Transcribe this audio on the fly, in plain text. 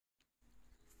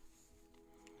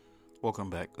Welcome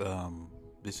back.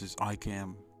 This is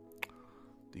ICAM,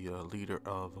 the leader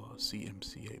of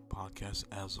CMCA podcast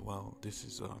as well. This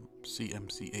is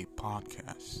CMCA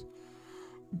podcast,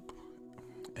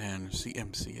 and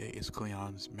CMCA is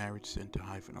Cleons Marriage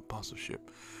Center-apostleship.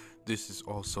 This is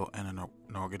also an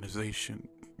organization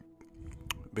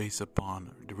based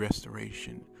upon the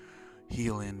restoration,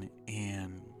 healing,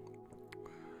 and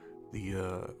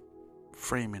the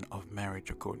framing of marriage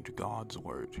according to God's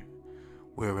word.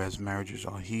 Whereas marriages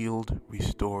are healed,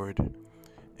 restored,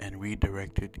 and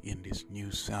redirected in this new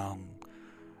sound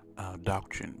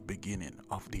doctrine beginning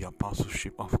of the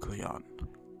apostleship of Cleons.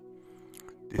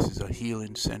 This is a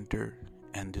healing center,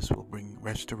 and this will bring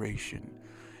restoration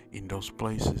in those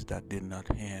places that did not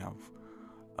have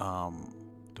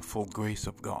the full grace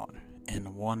of God,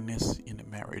 and oneness in the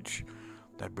marriage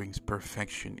that brings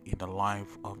perfection in the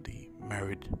life of the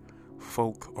married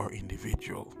folk or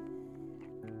individual.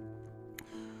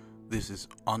 This is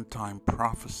on-time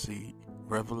prophecy,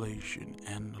 revelation,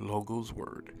 and Logos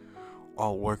word,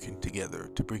 all working together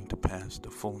to bring to pass the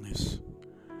fullness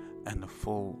and the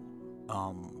full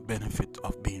benefit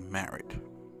of being married.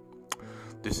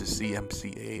 This is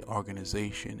CMCA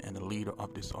organization, and the leader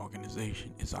of this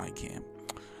organization is ICAM.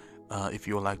 If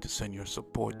you would like to send your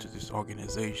support to this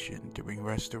organization to bring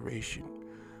restoration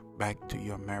back to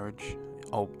your marriage.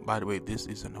 Oh, by the way, this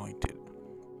is anointed.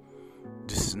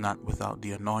 This is not without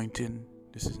the anointing.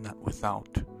 This is not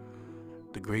without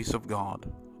the grace of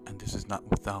God, and this is not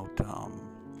without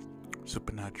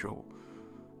supernatural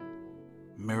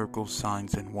miracles,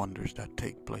 signs, and wonders that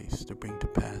take place to bring to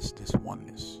pass this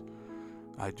oneness.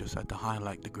 I just had to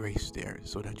highlight the grace there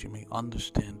so that you may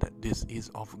understand that this is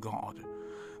of God.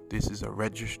 This is a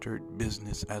registered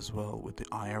business as well with the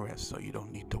IRS, so you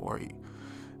don't need to worry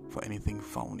for anything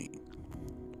phony.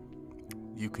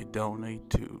 You could donate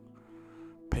to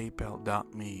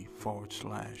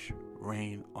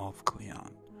paypal.me/Reign of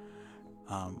Cleon.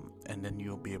 And then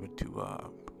you'll be able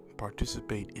to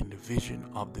participate in the vision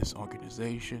of this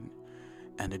organization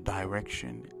and the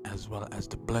direction, as well as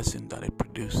the blessing that it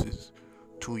produces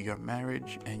to your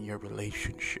marriage and your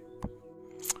relationship.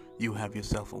 You have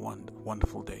yourself a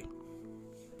wonderful day.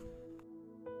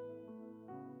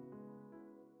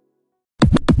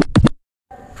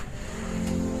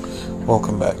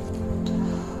 Welcome back.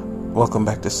 Welcome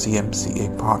back to CMCA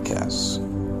podcast,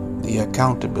 the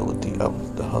accountability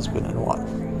of the husband and wife.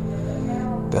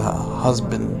 The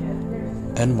husband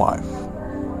and wife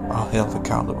are held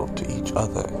accountable to each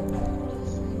other.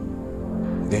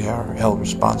 They are held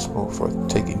responsible for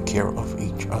taking care of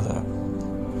each other.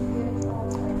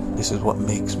 This is what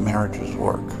makes marriages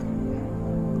work.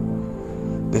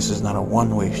 This is not a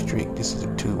one-way street. This is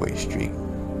a two-way street.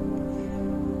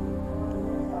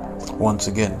 Once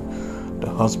again, the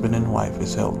husband and wife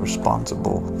is held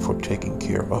responsible for taking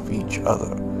care of each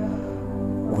other,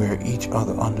 where each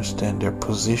other understand their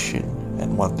position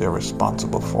and what they're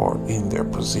responsible for in their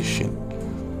position,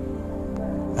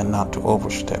 and not to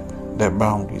overstep their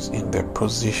boundaries in their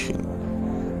position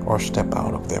or step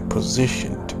out of their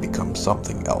position to become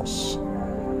something else.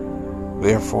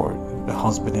 Therefore, the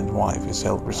husband and wife is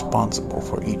held responsible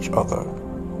for each other,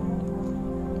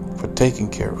 for taking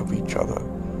care of each other,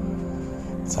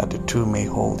 so that the two may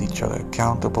hold each other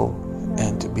accountable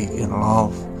and to be in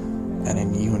love and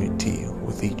in unity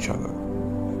with each other.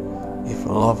 If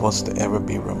love was to ever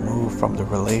be removed from the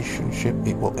relationship,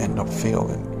 it will end up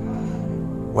failing,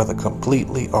 whether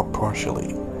completely or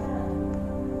partially.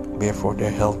 Therefore, they're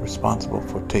held responsible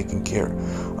for taking care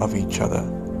of each other.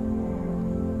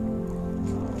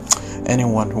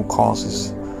 Anyone who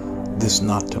causes this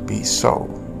not to be so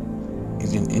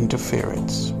is in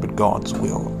interference with God's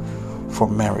will for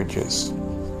marriages.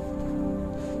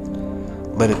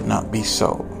 Let it not be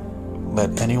so.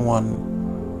 Let anyone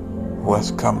who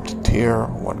has come to tear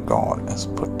what God has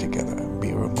put together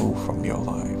be removed from your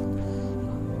life.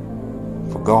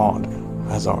 For God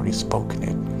has already spoken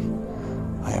it.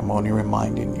 I am only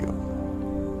reminding you.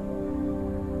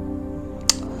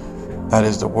 That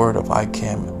is the word of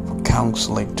ICAM for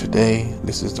counseling today.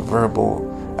 This is the verbal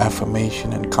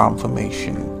affirmation and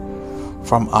confirmation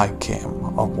from ICAM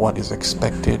of what is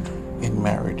expected in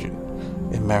marriages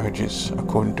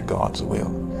according to God's will.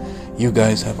 You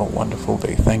guys have a wonderful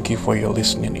day. Thank you for your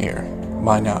listening ear.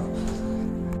 Bye now.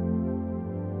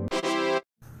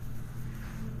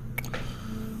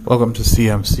 Welcome to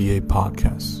CMCA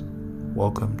podcast.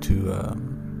 Welcome to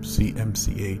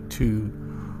CMCA 2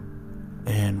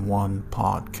 and 1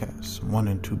 podcast. 1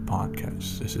 and 2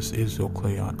 podcasts. This is Israel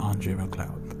Cleon, Andre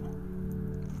McLeod.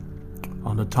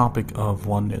 On the topic of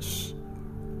oneness,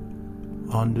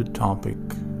 on the topic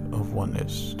of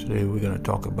oneness. Today we're going to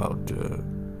talk about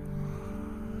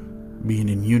being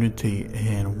in unity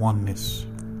and oneness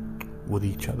with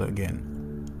each other again.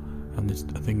 And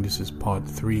I think this is part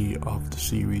 3 of the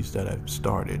series that I've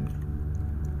started.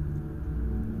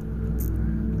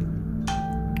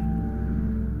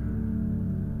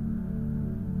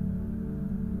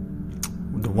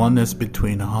 The oneness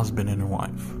between a husband and a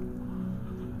wife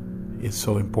is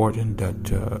so important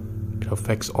that it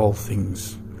affects all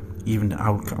things, even the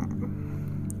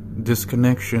outcome.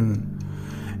 Disconnection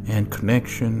and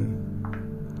connection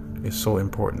is so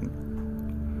important.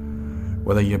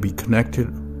 Whether you be connected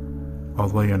or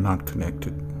whether you're not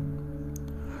connected.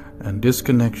 And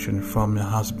disconnection from the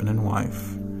husband and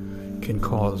wife can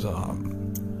cause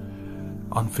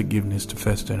unforgiveness to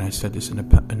fester. And I said this in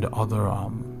the other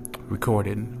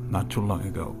recording not too long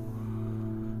ago.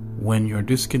 When you're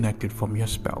disconnected from your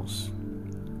spouse,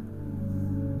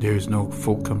 there is no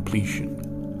full completion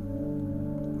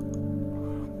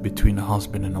between the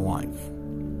husband and the wife.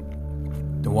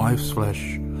 The wife's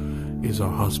flesh is her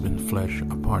husband's flesh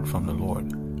apart from the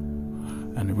Lord.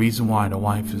 And the reason why the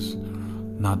wife is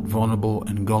not vulnerable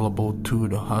and gullible to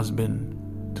the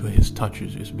husband, to his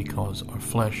touches, is because our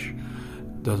flesh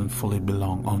doesn't fully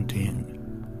belong unto him.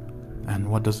 And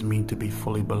what does it mean to be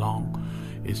fully belong?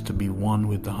 Is to be one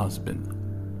with the husband.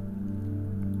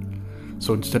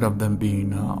 So instead of them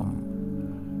being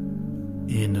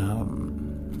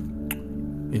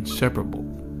inseparable,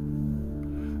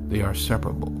 they are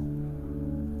separable.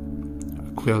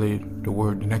 Clearly, the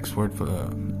next word for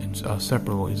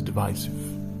separable is divisive.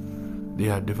 They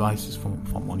are devices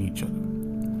from on each other.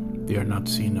 They are not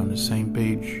seen on the same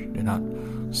page. They're not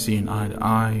seeing eye to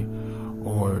eye,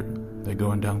 or they're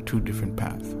going down 2 different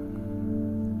paths.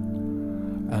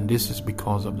 And this is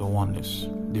because of the oneness.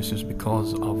 This is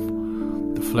because of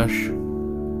the flesh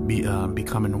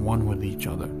becoming one with each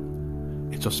other.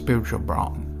 It's a spiritual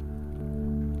bond.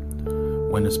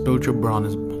 When the spiritual bond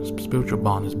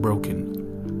is broken,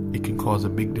 it can cause a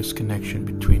big disconnection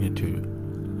between the two.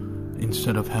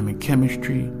 Instead of having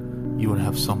chemistry, you will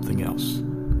have something else.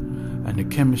 And the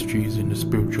chemistry is in the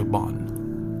spiritual bond.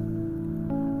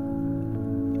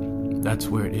 That's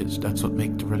where it is. That's what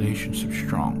makes the relationship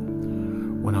strong.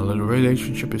 When a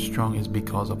relationship is strong, it's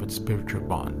because of its spiritual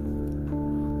bond.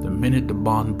 The minute the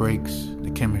bond breaks,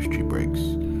 the chemistry breaks.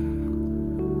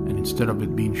 And instead of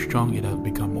it being strong, it has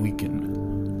become weakened.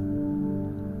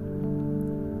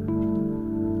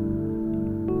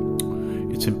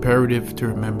 It's imperative to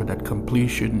remember that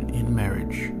completion in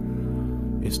marriage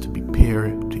is to be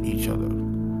paired to each other.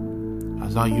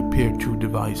 As how you pair 2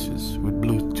 devices with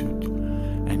Bluetooth,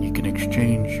 and you can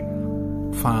exchange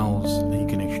files, and you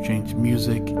can exchange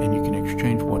music, and you can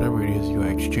exchange whatever it is you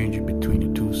are exchanging between the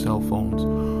 2 cell phones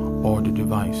or the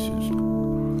devices.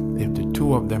 If the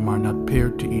 2 of them are not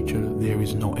paired to each other, there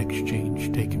is no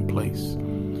exchange taking place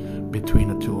between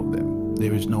the 2 of them.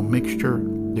 There is no mixture,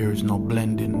 there is no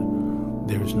blending,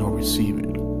 there is no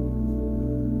receiving.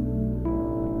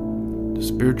 The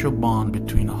spiritual bond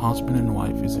between a husband and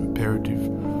wife is imperative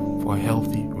for a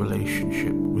healthy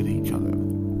relationship with each other.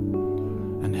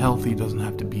 And healthy doesn't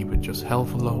have to be with just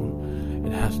health alone.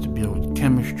 It has to be with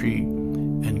chemistry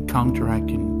and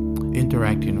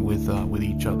interacting with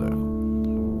each other.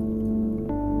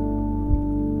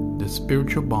 The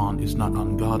spiritual bond is not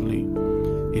ungodly,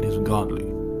 it is godly.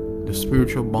 The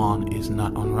spiritual bond is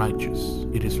not unrighteous,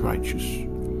 it is righteous.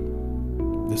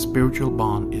 The spiritual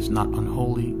bond is not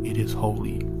unholy, it is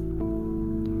holy.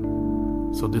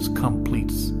 So this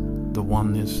completes the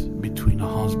oneness between a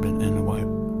husband and a wife.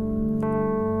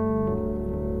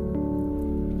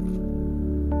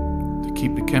 To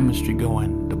keep the chemistry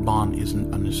going, the bond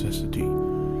isn't a necessity.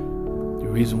 The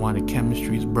reason why the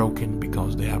chemistry is broken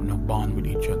because they have no bond with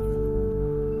each other.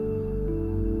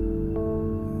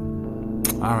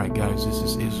 Alright guys, this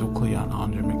is Cleons,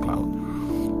 Andre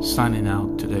McLeod, signing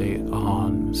out today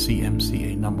on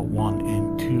CMCA number 1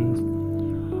 and 2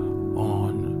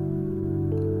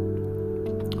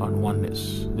 on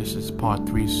oneness. This is part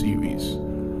 3 series.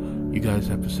 You guys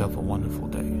have yourself a wonderful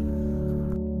day.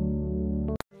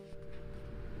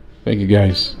 Thank you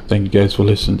guys for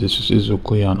listening. This is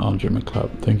Cleons, Andre McLeod.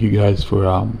 Thank you guys for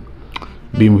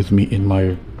being with me in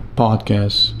my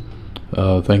podcast.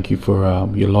 Thank you for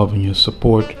your love and your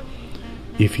support.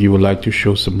 If you would like to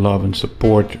show some love and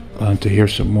support to hear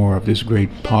some more of this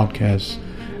great podcast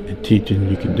and teaching,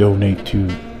 you can donate to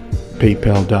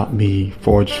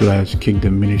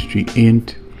paypal.me/Kingdom Ministry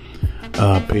Int,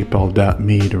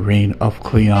 paypal.me, the Reign of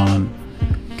Cleon,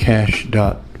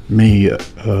 cash.me,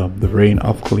 the Reign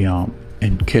of Cleon,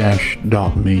 and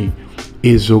cash.me,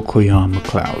 Cleons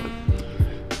McLeod.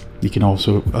 You can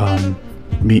also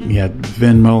meet me at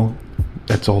Venmo.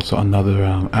 That's also another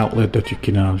outlet that you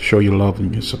can show your love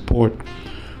and your support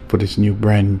for this new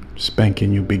brand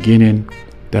spanking new beginning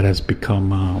that has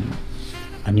become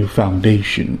a new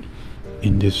foundation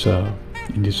in this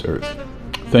earth.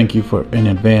 Thank you in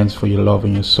advance for your love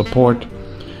and your support,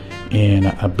 and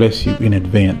I bless you in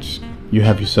advance. You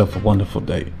have yourself a wonderful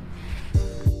day.